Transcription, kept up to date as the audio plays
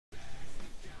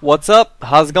What's up?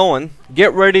 How's it going?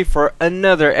 Get ready for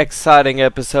another exciting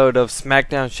episode of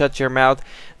SmackDown Shut Your Mouth.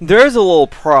 There's a little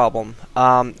problem.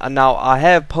 Now I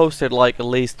have posted like at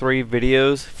least 3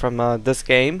 videos from this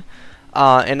game.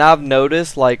 And I've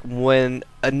noticed like when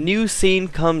a new scene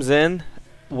comes in,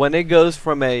 when it goes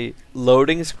from a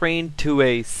loading screen to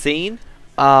a scene,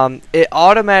 it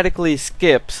automatically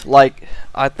skips. Like,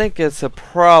 I think it's a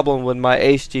problem with my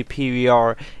HD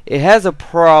PVR. It has a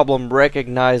problem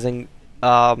recognizing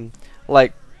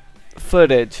like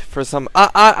footage for some.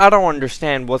 I don't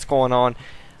understand what's going on.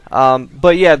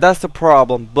 But yeah, that's the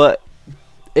problem. But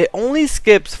it only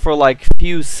skips for like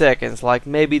few seconds, like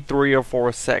maybe 3 or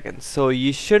 4 seconds. So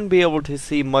you shouldn't be able to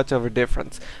see much of a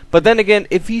difference. But then again,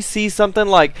 if you see something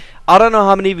like, I don't know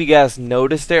how many of you guys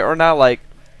noticed it or not, like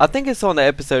I think it's on the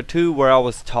episode 2 where I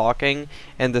was talking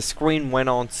and the screen went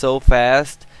on so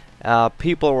fast.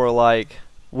 People were like,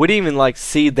 we didn't even like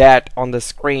see that on the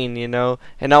screen, you know,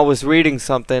 and I was reading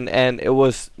something and it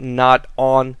was not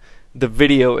on the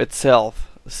video itself.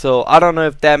 So I don't know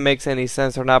if that makes any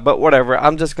sense or not, but whatever.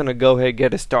 I'm just gonna go ahead and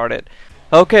get it started.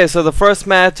 Okay, so the first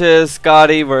match is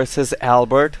Scotty versus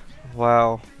Albert.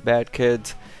 Wow, bad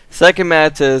kids. Second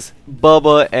match is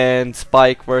Bubba and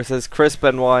Spike versus Chris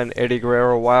Benoit and Eddie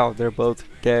Guerrero. Wow, they're both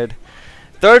dead.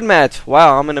 Third match,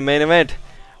 wow, I'm in the main event.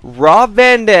 Rob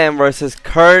Van Dam versus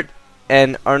Kurt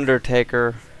and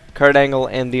Undertaker. Kurt Angle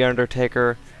and The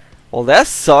Undertaker. Well, that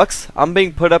sucks. I'm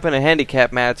being put up in a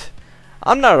handicap match.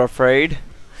 I'm not afraid.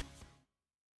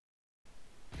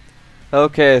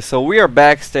 Okay, so we are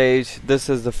backstage. This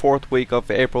is the 4th week of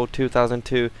April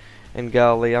 2002. And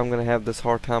golly, I'm gonna have this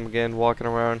hard time again walking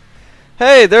around.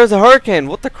 Hey, there's a hurricane.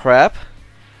 What the crap?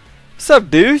 What's up,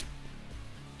 dude?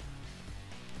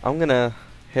 I'm gonna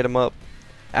hit him up.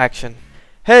 Action.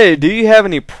 Hey, do you have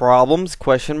any problems?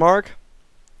 Question mark.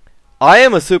 I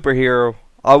am a superhero.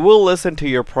 I will listen to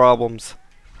your problems.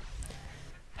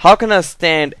 How can I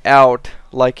stand out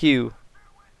like you?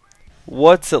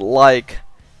 What's it like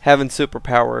having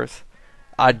superpowers?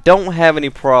 I don't have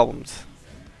any problems.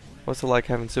 What's it like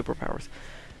having superpowers?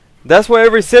 That's what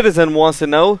every citizen wants to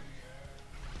know.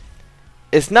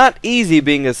 It's not easy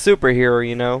being a superhero,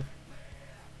 you know.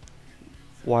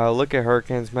 Wow, look at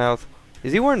Hurricane's mouth.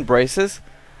 Is he wearing braces?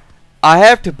 I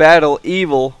have to battle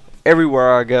evil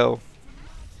everywhere I go.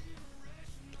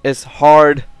 It's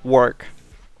hard work.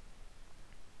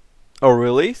 Oh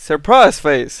really? Surprise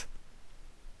face.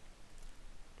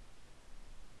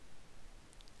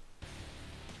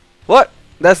 What?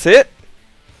 That's it?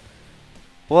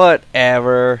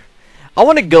 Whatever. I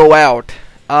want to go out.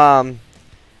 I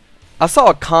saw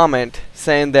a comment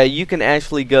saying that you can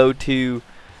actually go to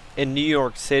in New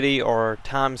York City or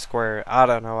Times Square. I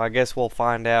don't know. I guess we'll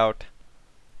find out.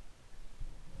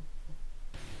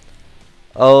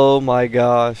 Oh my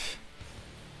gosh.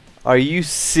 Are you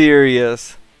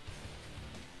serious?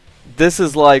 This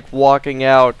is like walking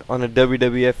out on a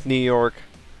WWF New York.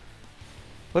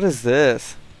 What is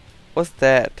this? What's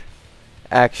that?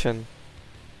 Action.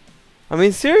 I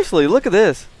mean, seriously, look at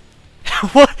this.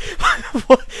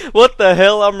 What the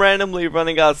hell? I'm randomly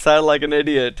running outside like an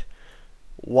idiot.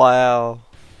 Wow.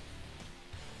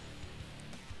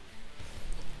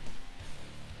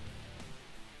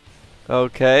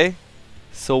 Okay.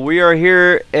 So we are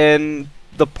here in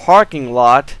the parking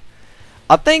lot.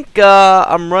 I think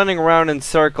I'm running around in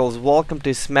circles. Welcome to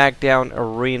SmackDown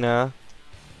Arena.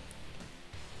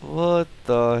 What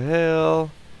the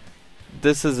hell?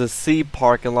 This is a C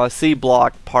parking lot, C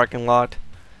block parking lot.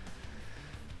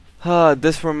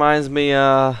 This reminds me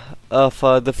of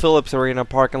the Phillips Arena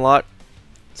parking lot,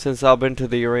 since I've been to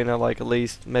the arena like at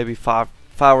least maybe five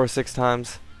or 6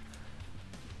 times.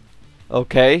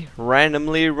 Okay,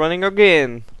 randomly running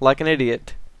again like an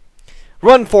idiot.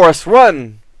 Run, Forrest,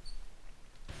 run!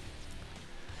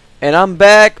 And I'm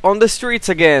back on the streets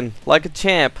again like a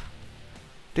champ.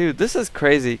 Dude, this is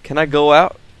crazy. Can I go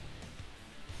out?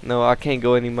 No, I can't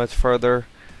go any much further.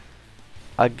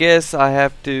 I guess I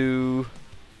have to...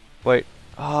 Wait.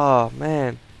 Oh,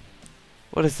 man.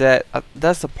 What is that?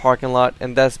 That's the parking lot,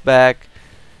 and that's back.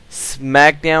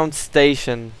 SmackDown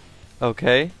Station.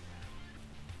 Okay.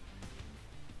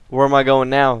 Where am I going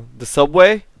now? The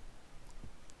subway?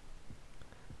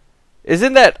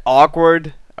 Isn't that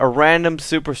awkward? A random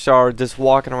superstar just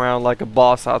walking around like a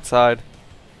boss outside.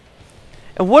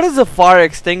 And what is the fire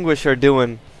extinguisher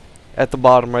doing at the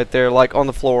bottom right there, like on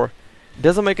the floor? It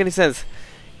doesn't make any sense.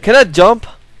 Can I jump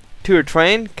to a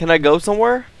train? Can I go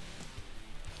somewhere?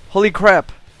 Holy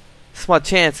crap. This is my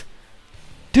chance.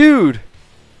 Dude!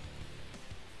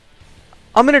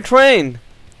 I'm in a train.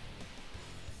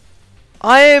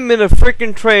 I am in a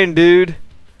freaking train, dude.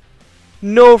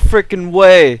 No freaking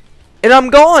way. And I'm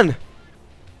gone.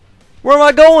 Where am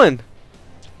I going?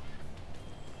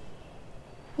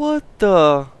 What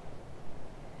the?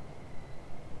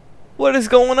 What is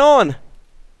going on?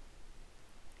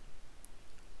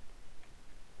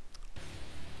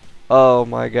 Oh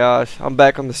my gosh. I'm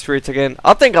back on the streets again.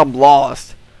 I think I'm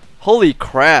lost. Holy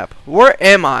crap. Where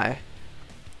am I?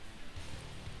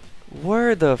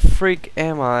 Where the freak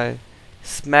am I?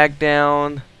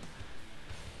 SmackDown.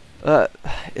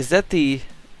 Is that the...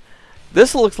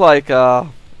 This looks like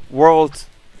World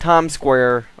Times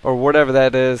Square or whatever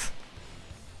that is.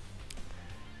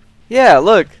 Yeah,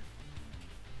 look.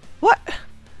 What?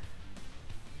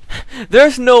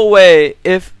 There's no way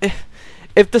if the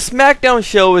SmackDown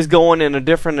show is going in a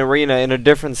different arena in a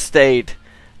different state,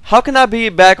 how can I be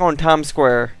back on Times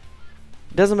Square?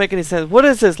 Doesn't make any sense. What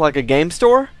is this, like a game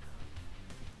store?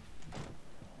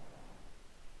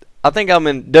 I think I'm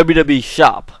in WWE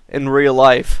shop in real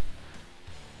life.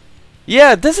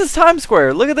 Yeah, this is Times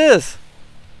Square. Look at this.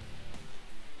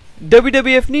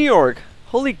 WWF New York.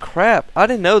 Holy crap. I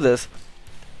didn't know this.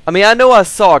 I mean, I know I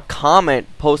saw a comment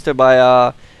posted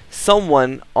by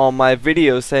someone on my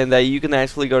video saying that you can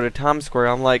actually go to Times Square.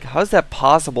 I'm like, how's that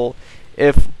possible?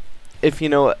 If you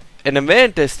know, an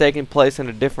event is taking place in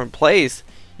a different place,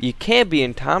 you can't be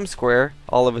in Times Square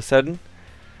all of a sudden.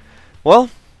 Well,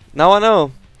 now I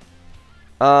know.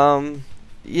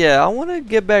 Yeah, I want to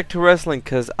get back to wrestling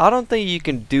because I don't think you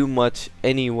can do much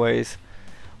anyways.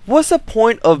 What's the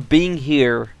point of being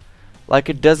here? Like,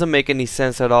 it doesn't make any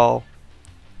sense at all.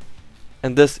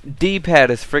 And this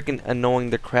D-pad is freaking annoying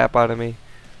the crap out of me.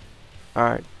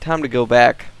 Alright, time to go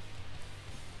back.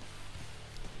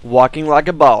 Walking like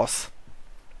a boss.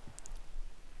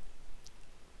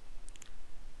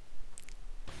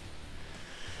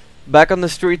 Back on the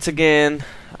streets again.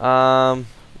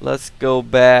 Let's go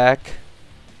back.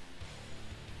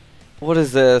 What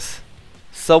is this?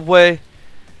 Subway?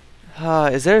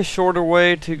 Is there a shorter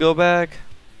way to go back?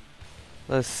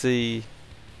 Let's see.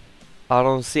 I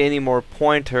don't see any more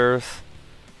pointers.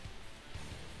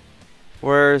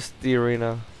 Where's the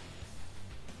arena?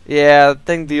 Yeah, I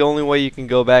think the only way you can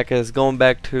go back is going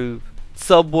back to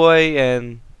Subway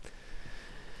and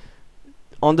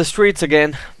on the streets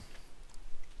again.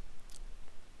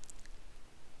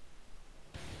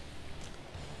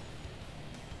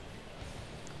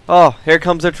 Oh, here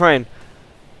comes the train.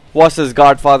 Watch this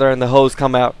Godfather and the hose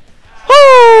come out.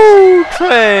 Woo!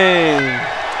 Train!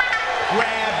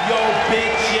 Grab your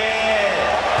bitch,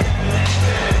 yeah!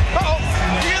 Uh-oh!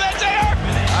 You hear that, JR?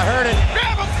 I heard it.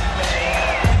 Grab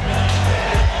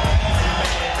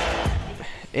him!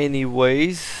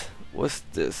 Anyways, what's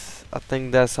this? I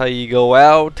think that's how you go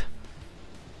out.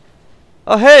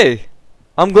 Oh, hey!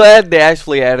 I'm glad they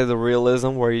actually added the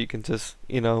realism where you can just,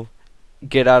 you know,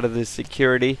 get out of the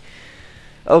security.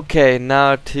 Okay,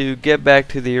 now to get back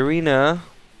to the arena.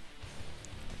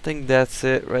 I think that's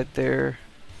it right there.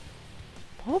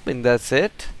 I'm hoping that's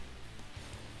it.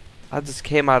 I just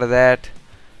came out of that.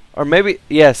 Or maybe,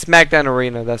 yeah, SmackDown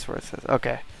Arena. That's where it says.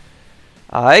 Okay.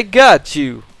 I got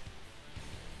you.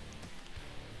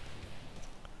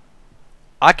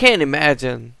 I can't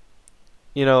imagine,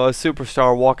 you know, a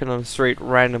superstar walking on the street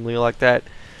randomly like that.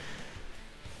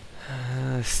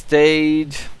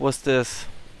 Stage. What's this?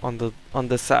 On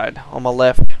this side, on my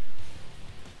left.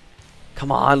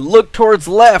 Come on, look towards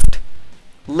left.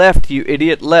 Left, you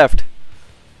idiot, left.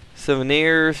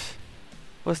 Souvenirs.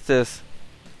 What's this?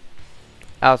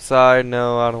 Outside?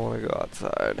 No, I don't want to go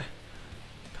outside.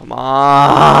 Come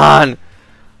on.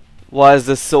 Why is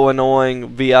this so annoying?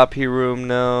 VIP room?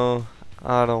 No,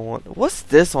 I don't want. What's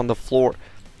this on the floor?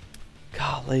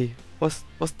 Golly, what's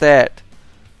that?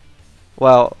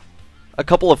 Wow, a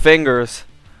couple of fingers.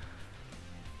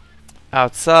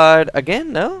 Outside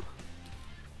again? No,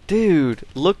 dude,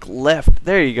 look left.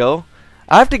 There you go.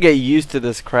 I have to get used to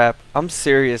this crap. I'm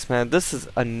serious, man. This is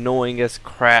annoying as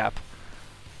crap.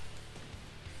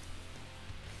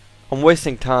 I'm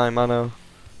wasting time, I know.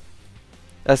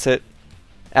 That's it.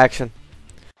 Action.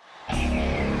 The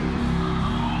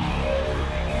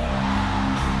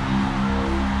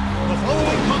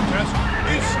following contest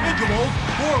is scheduled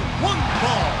for one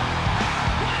fall.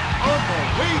 On the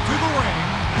way to the ring,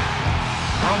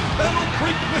 from Battle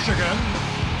Creek, Michigan,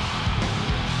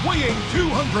 weighing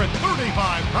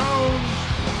 235 pounds,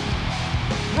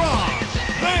 Rob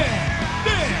Van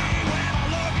Dam.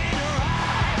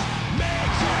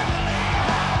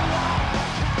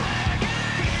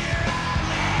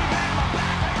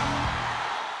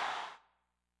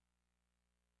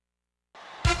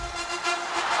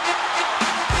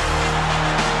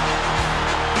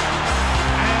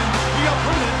 And the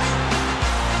opponents,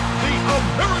 the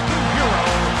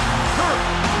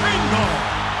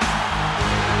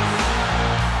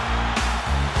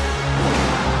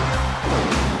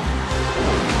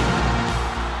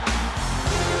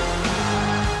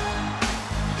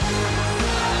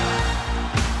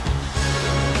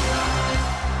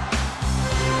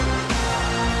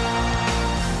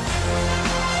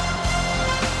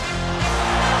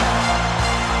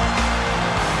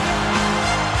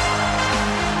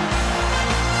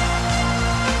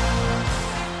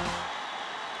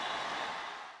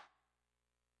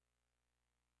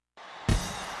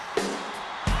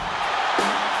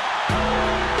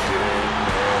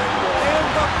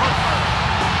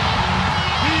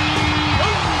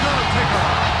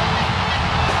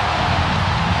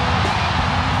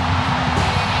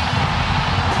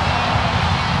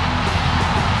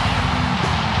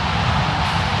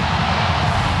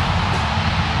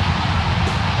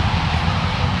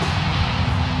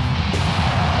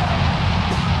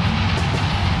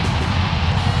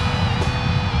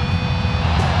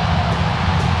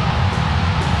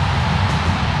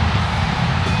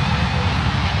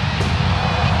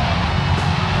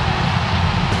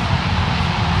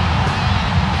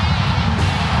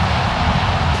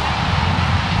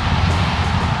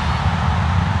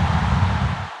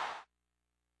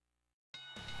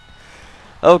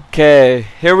Okay,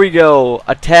 here we go.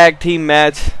 A tag team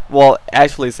match. Well,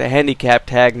 actually, it's a handicap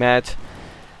tag match.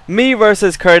 Me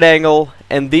versus Kurt Angle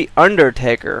and The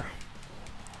Undertaker.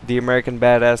 The American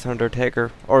Badass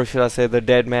Undertaker. Or should I say the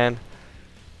Dead Man?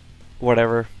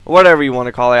 Whatever. Whatever you want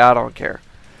to call it, I don't care.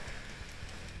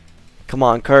 Come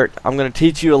on, Kurt. I'm going to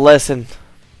teach you a lesson.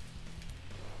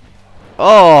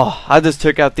 Oh, I just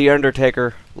took out The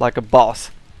Undertaker like a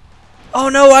boss. Oh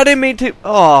no, I didn't mean to.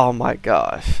 Oh my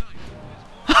gosh.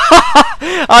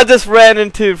 I just ran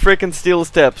into freaking steel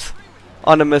steps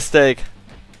on a mistake.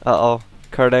 Uh-oh.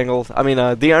 Kurt Angle. I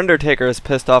mean, The Undertaker is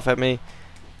pissed off at me.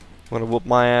 I'm gonna whoop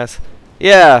my ass.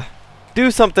 Yeah.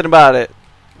 Do something about it.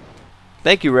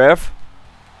 Thank you, ref.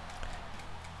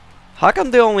 How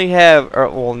come they only have...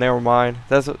 well, never mind.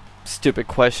 That's a stupid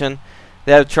question.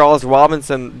 They have Charles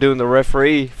Robinson doing the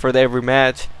referee for every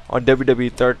match on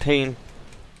WWE 13.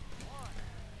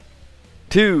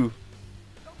 2.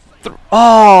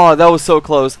 Oh, that was so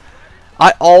close.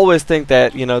 I always think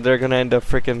that, you know, they're gonna end up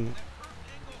freaking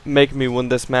making me win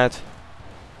this match.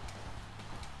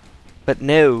 But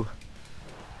no.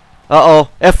 Uh-oh.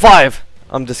 F5.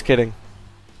 I'm just kidding.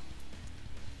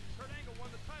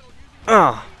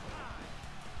 I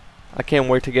can't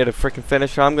wait to get a freaking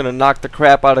finisher. I'm gonna knock the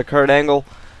crap out of Kurt Angle.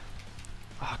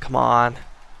 Oh, come on.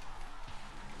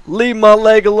 Leave my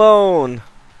leg alone.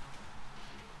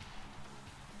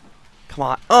 Come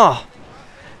on. Oh.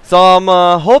 So I'm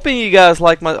hoping you guys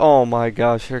like my... Oh my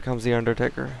gosh, here comes The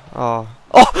Undertaker. Oh.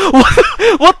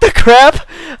 Oh, what the crap?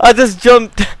 I just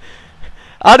jumped.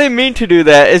 I didn't mean to do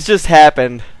that. It just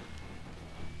happened.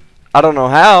 I don't know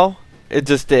how. It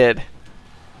just did.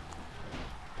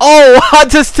 Oh, I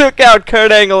just took out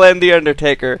Kurt Angle and The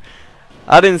Undertaker.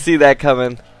 I didn't see that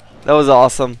coming. That was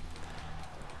awesome.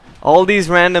 All these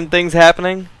random things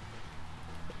happening.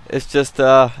 It's just,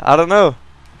 I don't know.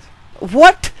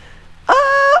 What?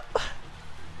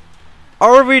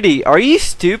 RVD, are you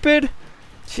stupid?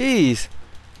 Jeez.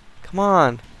 Come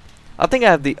on. I think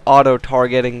I have the auto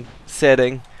targeting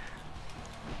setting.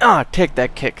 Take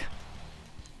that kick.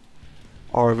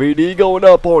 RVD going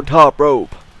up on top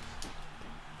rope.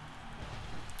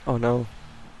 Oh no.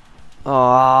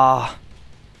 Oh,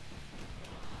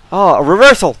 a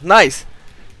reversal. Nice.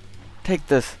 Take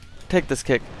this. Take this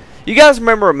kick. You guys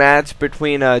remember a match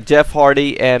between Jeff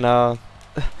Hardy and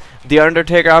The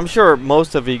Undertaker? I'm sure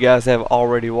most of you guys have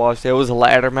already watched it. It was a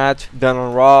ladder match done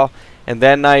on Raw, and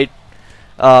that night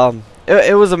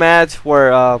it was a match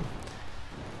where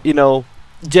you know,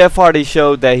 Jeff Hardy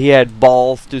showed that he had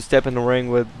balls to step in the ring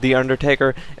with The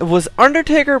Undertaker. Was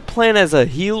Undertaker playing as a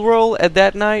heel role at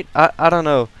that night? I don't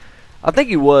know. I think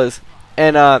he was.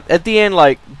 And at the end,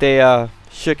 like, they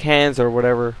shook hands or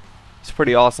whatever. It's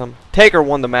pretty awesome. Taker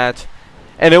won the match,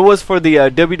 and it was for the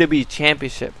WWE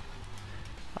Championship.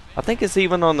 I think it's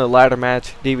even on the ladder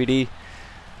match DVD.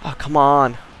 Oh, come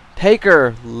on.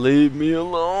 Taker, leave me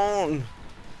alone.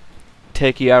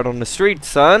 Take you out on the street,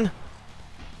 son.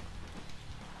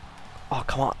 Oh,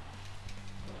 come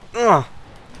on.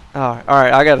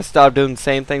 Alright, I gotta stop doing the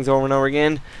same things over and over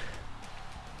again.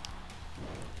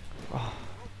 Oh,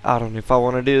 I don't know if I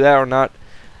want to do that or not.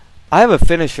 I have a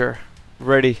finisher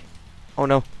ready. Oh,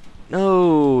 no.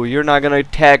 No, you're not gonna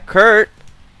attack Kurt.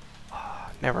 Oh,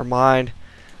 never mind.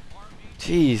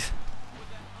 Jeez.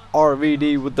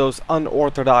 RVD with those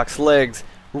unorthodox legs,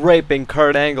 raping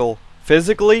Kurt Angle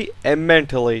physically and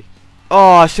mentally.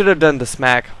 Oh, I should have done the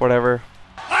smack, whatever.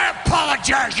 I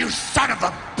apologize, you son of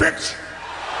a bitch!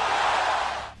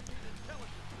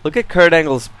 Look at Kurt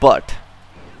Angle's butt.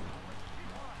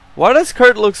 Why does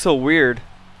Kurt look so weird?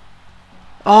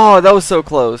 Oh, that was so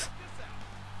close.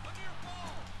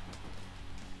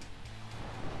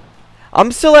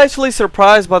 I'm still actually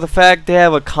surprised by the fact they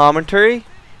have a commentary.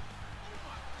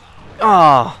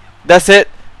 Ah, that's it.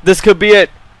 This could be it.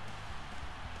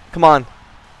 Come on.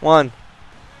 1,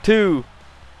 2,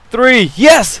 3.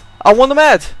 Yes! I won the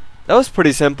match. That was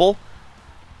pretty simple.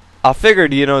 I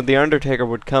figured, you know, The Undertaker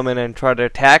would come in and try to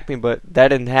attack me, but that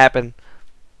didn't happen.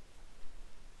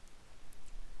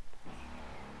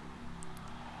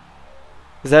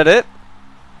 Is that it?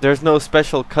 There's no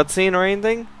special cutscene or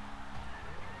anything?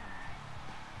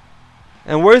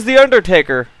 And where's The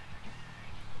Undertaker?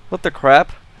 What the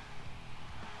crap?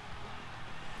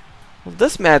 Well,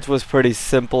 this match was pretty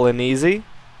simple and easy.